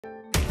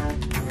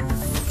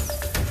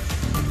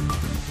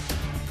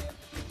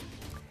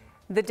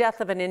The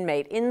death of an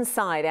inmate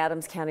inside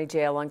Adams County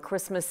Jail on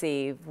Christmas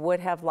Eve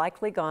would have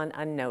likely gone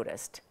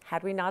unnoticed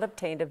had we not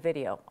obtained a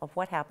video of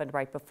what happened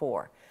right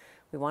before.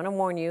 We want to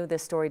warn you,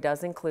 this story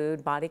does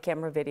include body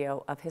camera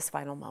video of his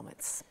final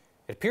moments.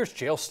 It appears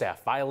jail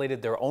staff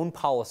violated their own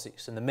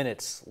policies in the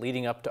minutes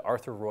leading up to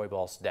Arthur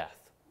Royball's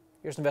death.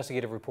 Here's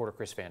investigative reporter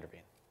Chris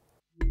Vanderveen.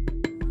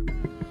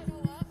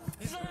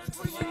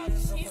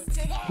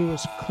 He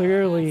was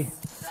clearly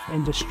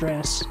in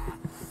distress,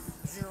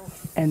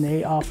 and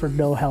they offered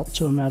no help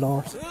to him at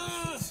all.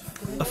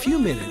 A few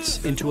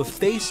minutes into a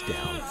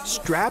face-down,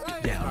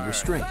 strapped-down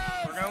restraint.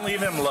 We're going to leave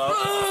him low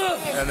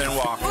and then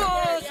walk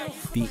him.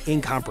 The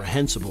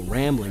incomprehensible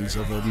ramblings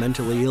of a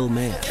mentally ill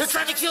man. They're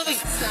trying to kill me!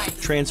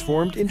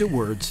 Transformed into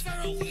words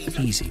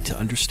easy to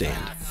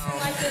understand.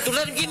 Don't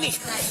let him get me!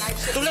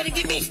 Don't let him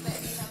get me!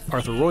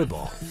 Arthur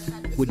Royball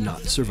would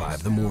not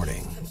survive the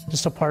morning.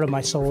 Just a part of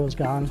my soul is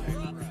gone.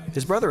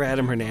 His brother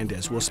Adam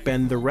Hernandez will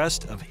spend the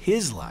rest of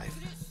his life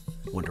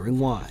wondering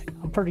why.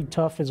 I'm pretty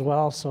tough as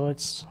well, so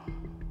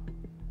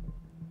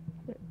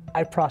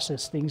I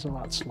process things a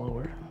lot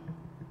slower.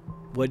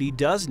 What he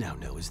does now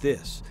know is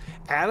this: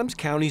 Adams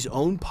County's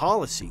own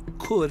policy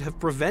could have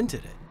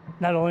prevented it.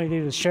 Not only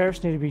do the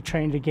sheriffs need to be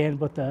trained again,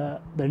 but the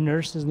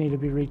nurses need to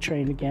be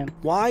retrained again.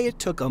 Why it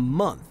took a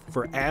month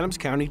for Adams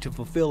County to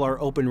fulfill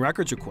our open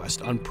records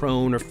request on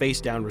prone or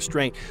face-down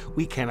restraint,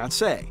 we cannot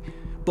say.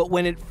 But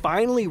when it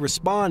finally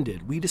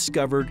responded, we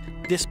discovered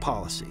this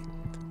policy.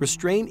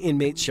 Restrained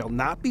inmates shall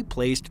not be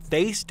placed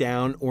face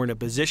down or in a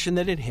position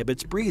that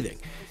inhibits breathing.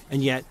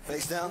 And yet,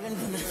 Face down.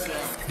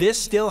 This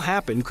still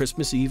happened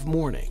Christmas Eve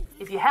morning.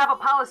 If you have a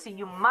policy,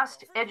 you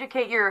must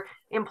educate your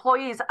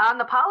employees on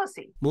the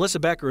policy. Melissa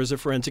Becker is a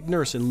forensic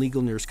nurse and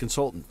legal nurse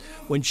consultant.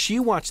 When she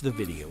watched the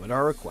video at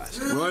our request,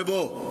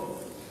 Roybal.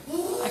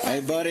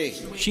 Hey, buddy.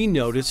 she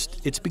noticed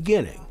its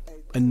beginning: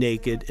 a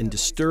naked and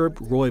disturbed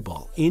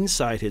Royball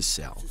inside his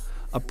cell.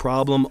 A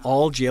problem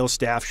all jail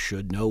staff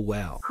should know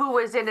well. Who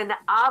is in an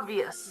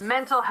obvious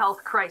mental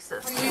health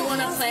crisis. We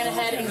want to plan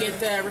ahead and get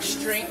the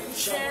restraint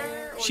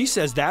chair. She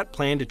says that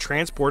plan to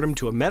transport him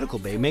to a medical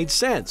bay made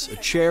sense. A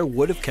chair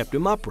would have kept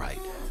him upright.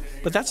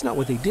 But that's not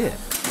what they did.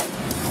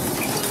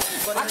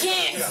 I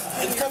can't!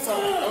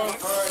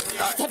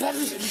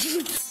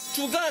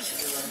 Too good.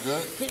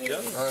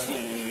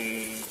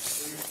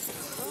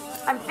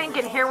 I'm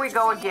thinking, here we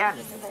go again.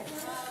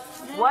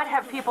 What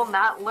have people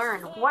not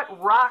learned?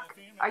 What rock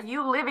are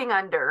you living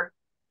under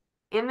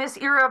in this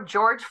era of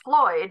George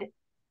Floyd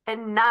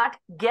and not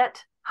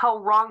get how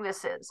wrong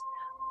this is?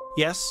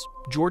 Yes,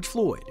 George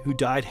Floyd, who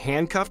died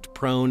handcuffed,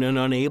 prone, and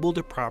unable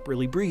to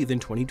properly breathe in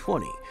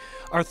 2020.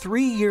 Our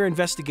 3-year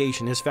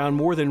investigation has found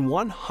more than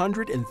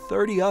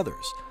 130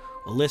 others,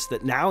 a list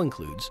that now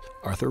includes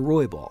Arthur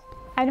Royball.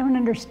 I don't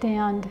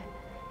understand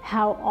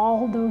how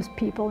all those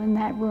people in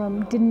that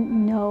room didn't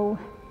know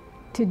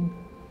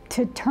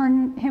to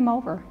turn him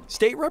over.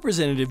 State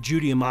Representative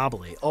Judy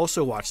Amabile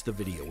also watched the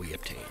video we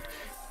obtained.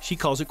 She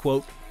calls it,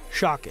 quote,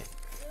 shocking.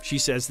 She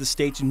says the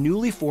state's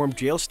newly formed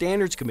Jail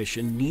Standards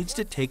Commission needs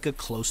to take a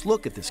close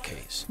look at this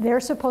case. They're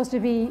supposed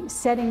to be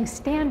setting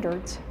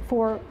standards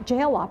for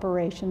jail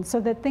operations so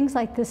that things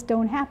like this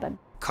don't happen.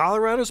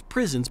 Colorado's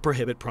prisons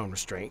prohibit prone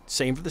restraint,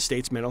 same for the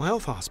state's mental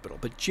health hospital,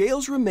 but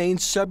jails remain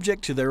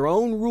subject to their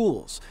own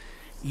rules,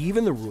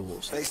 even the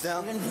rules Face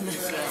down.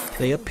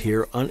 they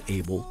appear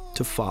unable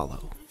to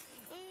follow.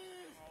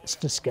 It's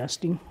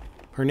disgusting.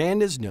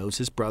 Hernandez knows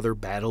his brother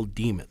battled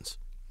demons,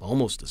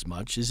 almost as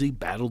much as he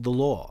battled the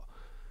law.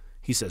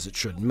 He says it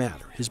shouldn't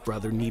matter. His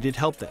brother needed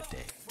help that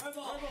day.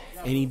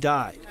 And he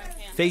died,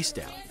 face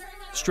down,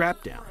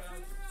 strapped down,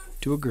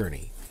 to a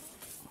gurney.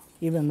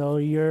 Even though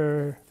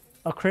you're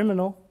a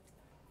criminal,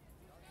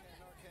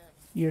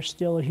 you're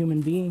still a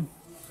human being.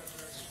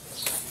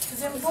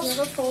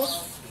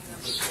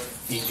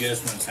 He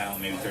just went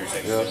down maybe 30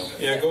 seconds ago.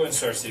 Yeah, go ahead and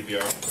start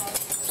CPR.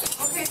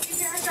 Okay,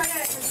 CPR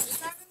started.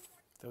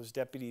 Those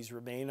deputies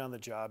remain on the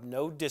job.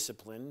 No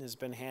discipline has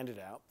been handed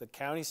out. The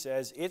county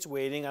says it's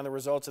waiting on the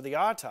results of the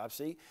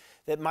autopsy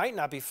that might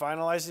not be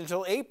finalized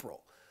until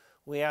April.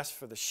 We asked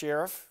for the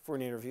sheriff for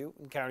an interview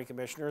and county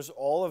commissioners.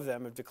 All of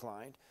them have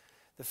declined.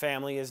 The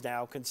family is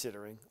now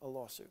considering a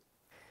lawsuit.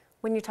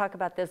 When you talk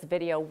about this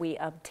video we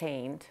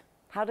obtained,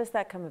 how does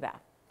that come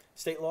about?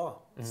 State law.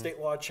 State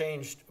law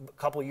changed a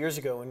couple years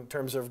ago in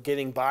terms of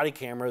getting body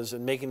cameras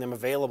and making them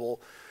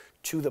available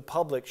to the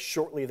public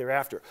shortly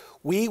thereafter.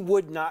 We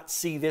would not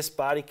see this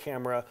body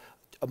camera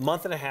a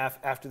month and a half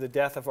after the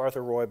death of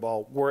Arthur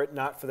Royball were it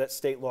not for that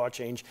state law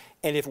change.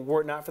 And if it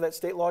were not for that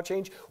state law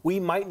change, we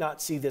might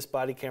not see this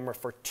body camera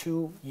for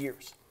 2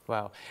 years.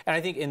 Wow. And I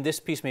think in this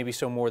piece, maybe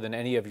so more than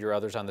any of your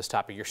others on this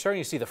topic, you're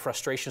starting to see the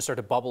frustration start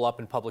to bubble up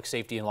in public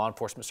safety and law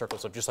enforcement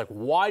circles of just like,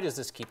 why does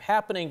this keep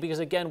happening? Because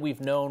again,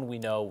 we've known, we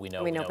know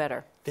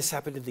better. This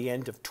happened at the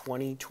end of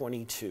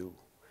 2022.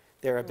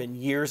 There have been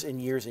years and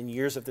years and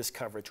years of this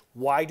coverage.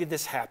 Why did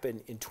this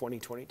happen in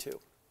 2022?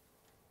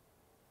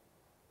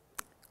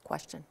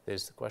 Question.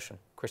 Is the question.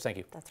 Chris, thank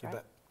you. That's right.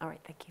 All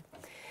right, thank you.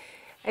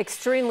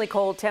 Extremely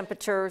cold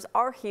temperatures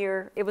are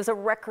here. It was a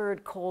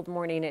record cold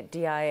morning at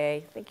DIA.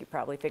 I think you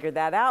probably figured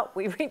that out.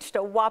 We reached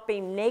a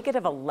whopping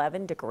negative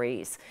 11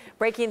 degrees,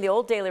 breaking the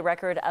old daily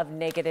record of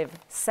negative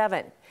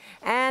 7.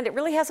 And it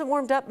really hasn't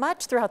warmed up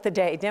much throughout the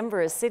day.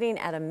 Denver is sitting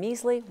at a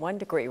measly 1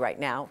 degree right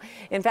now.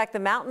 In fact, the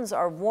mountains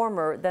are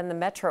warmer than the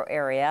metro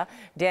area.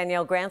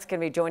 Danielle Grant's going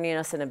to be joining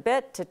us in a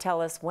bit to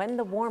tell us when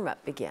the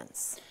warm-up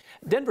begins.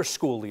 Denver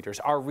school leaders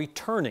are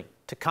returning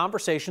to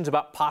conversations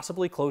about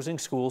possibly closing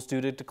schools due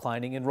to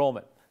declining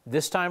enrollment.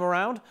 This time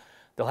around,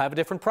 they'll have a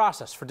different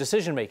process for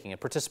decision-making and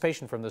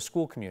participation from the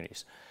school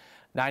communities.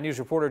 9 News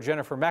reporter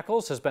Jennifer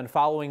Meckles has been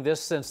following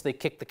this since they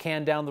kicked the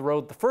can down the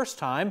road the first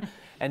time,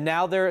 and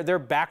now they're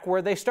back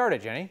where they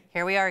started, Jenny.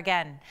 Here we are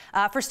again.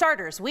 For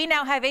starters, we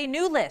now have a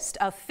new list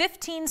of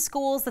 15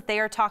 schools that they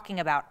are talking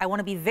about. I want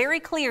to be very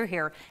clear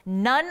here.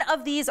 None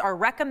of these are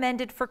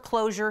recommended for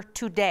closure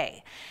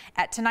today.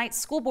 At tonight's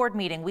school board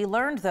meeting, we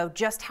learned, though,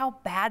 just how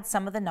bad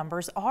some of the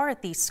numbers are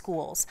at these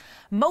schools.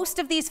 Most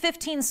of these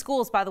 15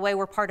 schools, by the way,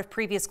 were part of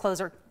previous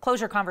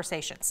closure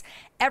conversations.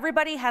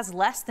 Everybody has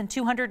less than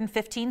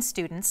 215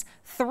 students.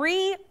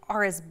 3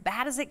 are as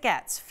bad as it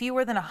gets,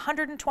 fewer than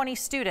 120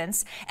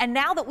 students. And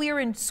now that we are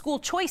in school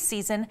choice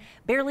season,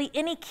 barely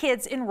any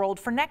kids enrolled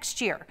for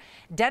next year.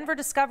 Denver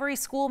Discovery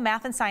School,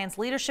 Math and Science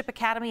Leadership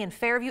Academy, and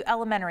Fairview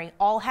Elementary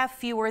all have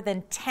fewer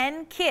than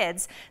 10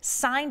 kids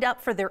signed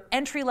up for their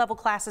entry-level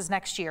classes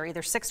next year,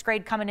 either 6th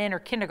grade coming in or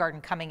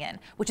kindergarten coming in,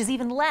 which is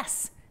even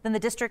less than the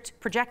district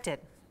projected.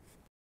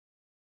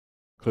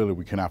 Clearly,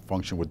 we cannot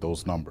function with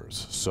those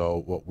numbers.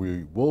 So what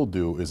we will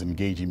do is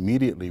engage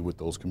immediately with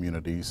those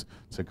communities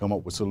to come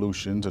up with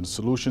solutions. And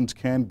solutions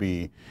can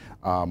be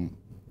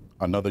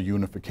another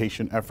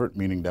unification effort,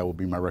 meaning that will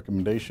be my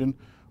recommendation,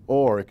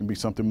 or it can be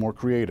something more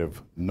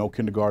creative. No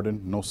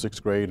kindergarten, no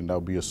 6th grade, and that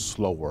will be a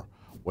slower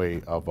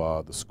way of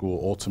the school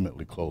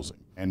ultimately closing.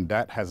 And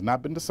that has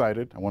not been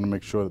decided. I want to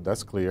make sure that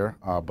that's clear,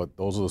 but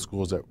those are the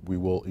schools that we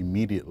will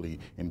immediately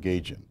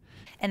engage in.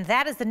 And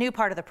that is the new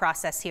part of the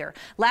process here.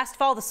 Last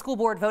fall, the school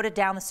board voted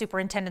down the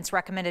superintendent's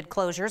recommended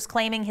closures,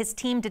 claiming his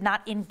team did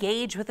not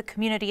engage with the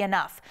community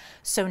enough.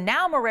 So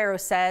now Marrero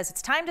says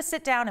it's time to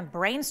sit down and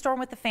brainstorm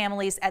with the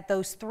families at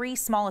those 3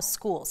 smallest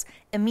schools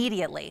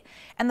immediately.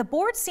 And the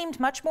board seemed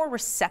much more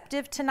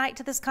receptive tonight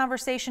to this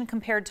conversation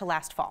compared to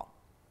last fall.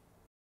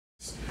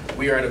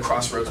 We are at a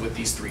crossroads with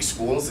these 3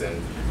 schools,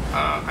 and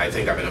I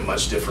think I'm in a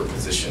much different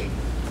position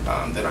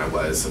than I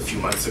was a few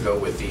months ago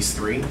with these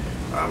 3.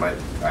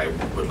 I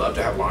would love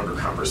to have longer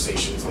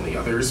conversations on the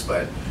others,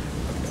 but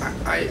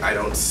I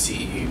don't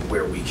see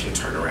where we can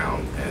turn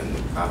around,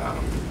 and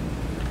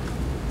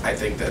I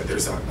think that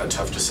there's a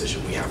tough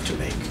decision we have to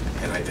make,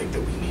 and I think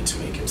that we need to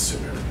make it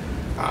sooner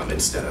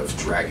instead of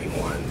dragging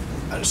on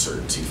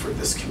uncertainty for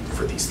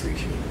these 3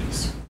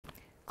 communities.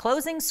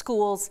 Closing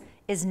schools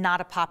is not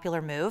a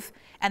popular move,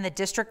 and the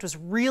district was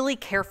really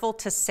careful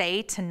to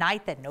say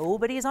tonight that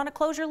nobody is on a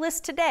closure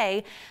list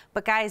today.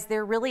 But guys,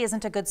 there really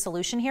isn't a good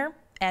solution here,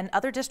 and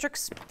other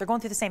districts, they're going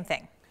through the same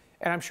thing.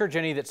 And I'm sure,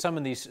 Jenny, that some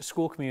of these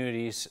school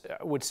communities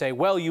would say,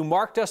 well, you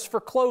marked us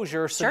for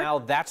closure, so now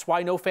that's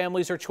why no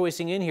families are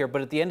choicing in here.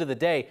 But at the end of the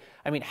day,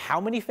 I mean,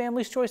 how many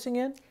families choicing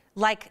in?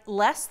 Like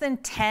less than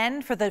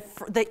 10 for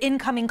the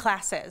incoming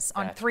classes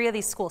on 3 of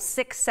these schools,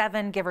 6,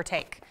 7, give or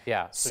take.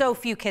 Yeah. So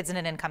few kids in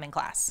an incoming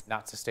class.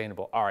 Not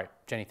sustainable. All right,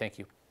 Jenny, thank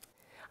you.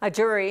 A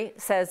jury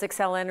says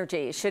Xcel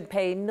Energy should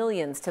pay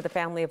millions to the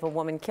family of a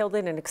woman killed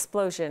in an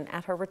explosion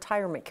at her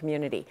retirement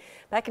community.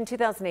 Back in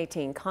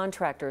 2018,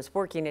 contractors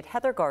working at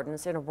Heather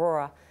Gardens in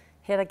Aurora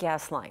hit a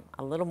gas line.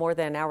 A little more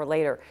than an hour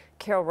later,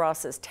 Carol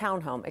Ross's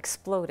townhome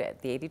exploded.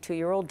 The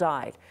 82-year-old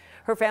died.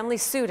 Her family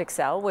sued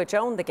Xcel, which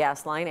owned the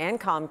gas line, and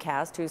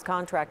Comcast, whose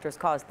contractors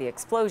caused the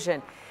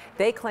explosion.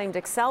 They claimed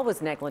Xcel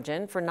was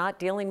negligent for not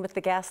dealing with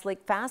the gas leak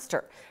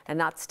faster and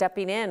not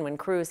stepping in when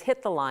crews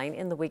hit the line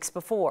in the weeks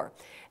before.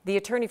 The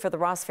attorney for the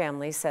Ross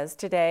family says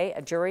today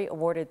a jury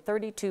awarded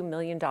 $32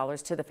 million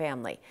to the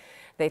family.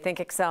 They think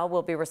Xcel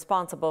will be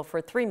responsible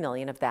for $3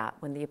 million of that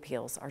when the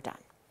appeals are done.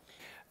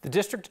 The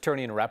district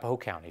attorney in Arapahoe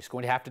County is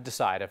going to have to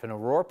decide if an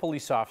Aurora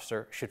police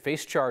officer should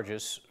face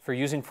charges for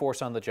using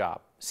force on the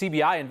job.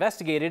 CBI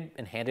investigated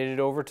and handed it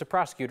over to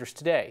prosecutors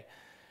today.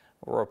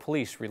 Aurora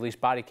police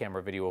released body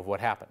camera video of what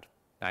happened.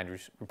 9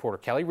 News reporter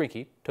Kelly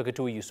Rieke took it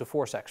to a use of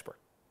force expert.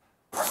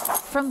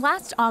 From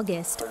last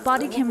August,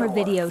 body camera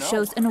video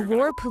shows an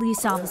Aurora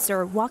police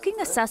officer walking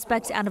a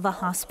suspect out of a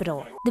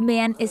hospital. The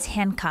man is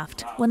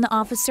handcuffed when the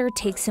officer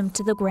takes him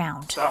to the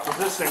ground. Stop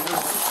resisting.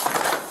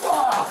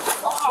 Stop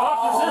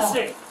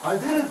resisting. I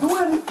didn't do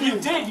anything. You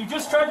did. You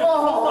just tried to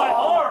pull my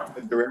arm.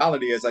 The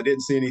reality is I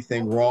didn't see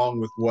anything wrong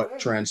with what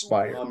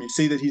transpired. You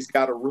see that he's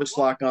got a wrist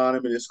lock on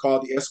him, and it's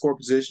called the escort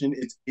position.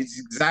 It's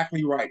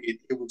exactly right.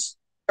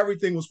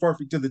 Everything was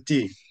perfect to the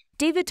T.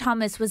 David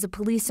Thomas was a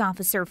police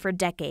officer for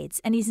decades,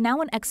 and he's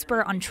now an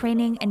expert on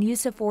training and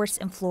use of force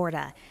in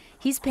Florida.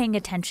 He's paying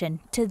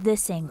attention to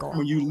this angle.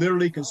 When you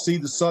literally can see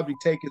the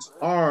subject take his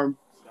arm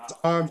his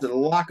arms and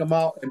lock him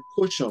out and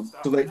push him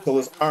till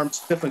his arms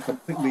stiffen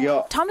completely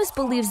up. Thomas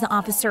believes the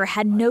officer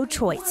had no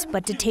choice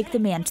but to take the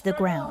man to the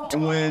ground.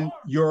 And when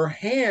your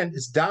hand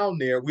is down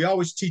there, we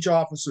always teach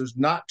officers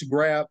not to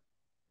grab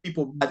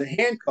people by the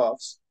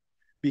handcuffs,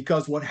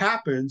 because what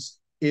happens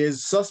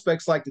is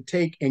suspects like to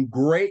take and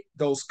grate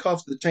those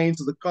cuffs, the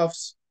chains of the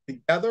cuffs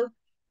together,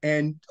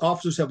 and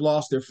officers have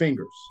lost their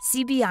fingers.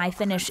 CBI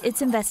finished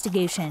its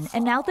investigation,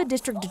 and now the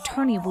district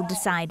attorney will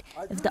decide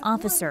if the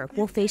officer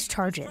will face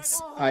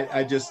charges.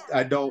 I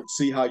don't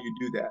see how you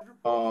do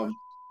that.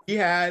 He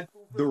had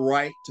the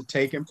right to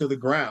take him to the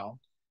ground.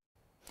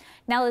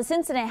 Now, this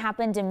incident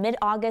happened in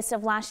mid-August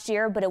of last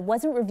year, but it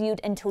wasn't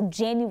reviewed until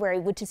January,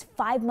 which is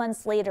 5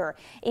 months later.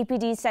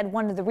 APD said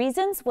one of the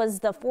reasons was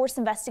the Force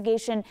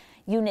Investigation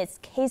Unit's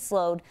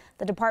caseload.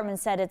 The department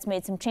said it's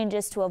made some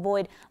changes to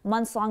avoid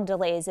months-long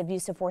delays of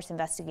use of force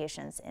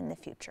investigations in the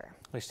future.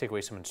 Let's take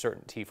away some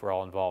uncertainty for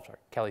all involved.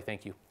 Kelly,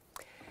 thank you.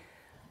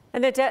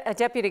 And a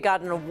deputy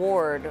got an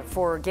award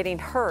for getting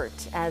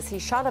hurt as he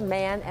shot a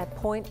man at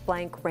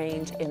point-blank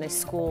range in a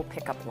school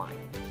pickup line.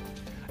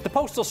 The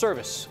Postal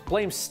Service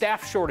blames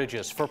staff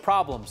shortages for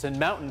problems in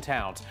mountain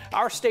towns.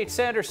 Our state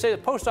senators say the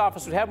post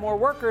office would have more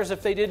workers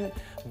if they didn't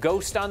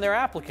ghost on their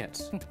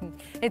applicants.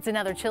 It's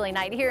another chilly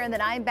night here in the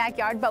 9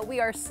 backyard, but we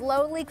are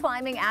slowly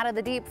climbing out of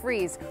the deep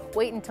freeze.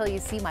 Wait until you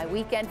see my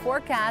weekend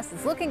forecast.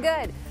 It's looking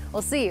good.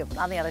 We'll see you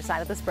on the other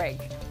side of this break.